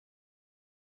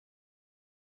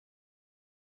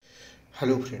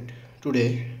Hello friend,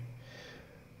 today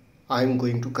I am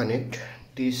going to connect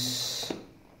this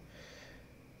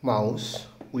mouse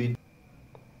with,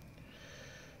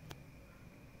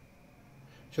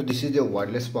 so this is the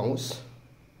wireless mouse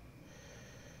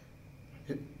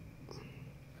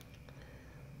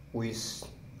with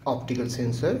optical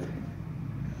sensor,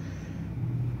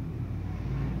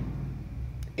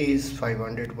 is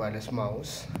 500 wireless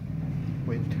mouse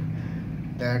with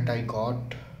that I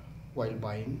got while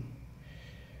buying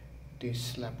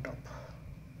this laptop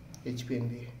HP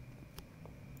Envy.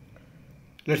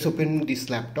 Let's open this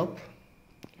laptop.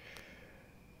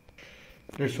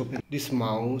 Let's open this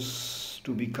mouse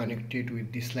to be connected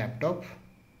with this laptop.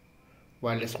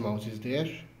 Wireless mouse is there,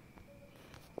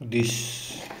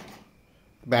 this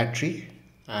battery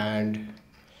and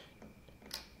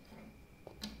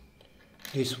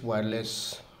these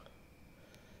wireless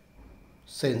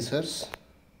sensors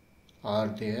are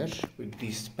there with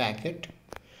this packet.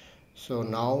 So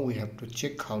now we have to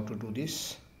check how to do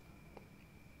this.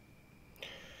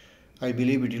 I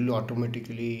believe it will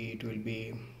automatically, it will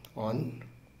be on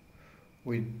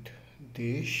with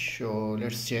this. So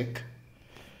let's check.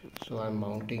 So I'm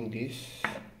mounting this.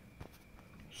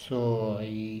 So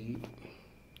I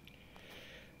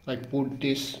put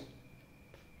this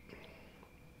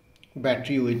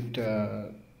battery with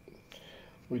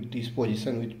this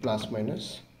position with plus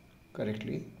minus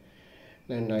correctly.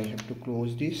 Then I have to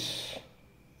close this.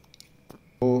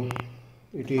 So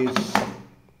it is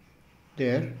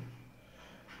there.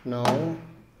 Now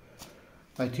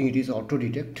I think it is auto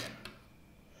detect.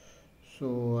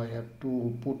 So I have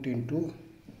to put into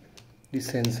the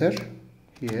sensor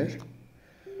here,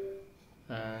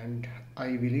 and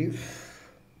I believe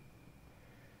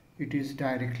it is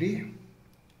directly.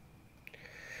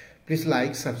 Please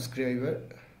like, share,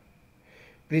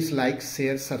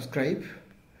 subscribe,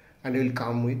 and I will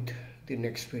come with the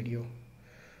next video.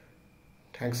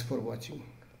 Thanks for watching.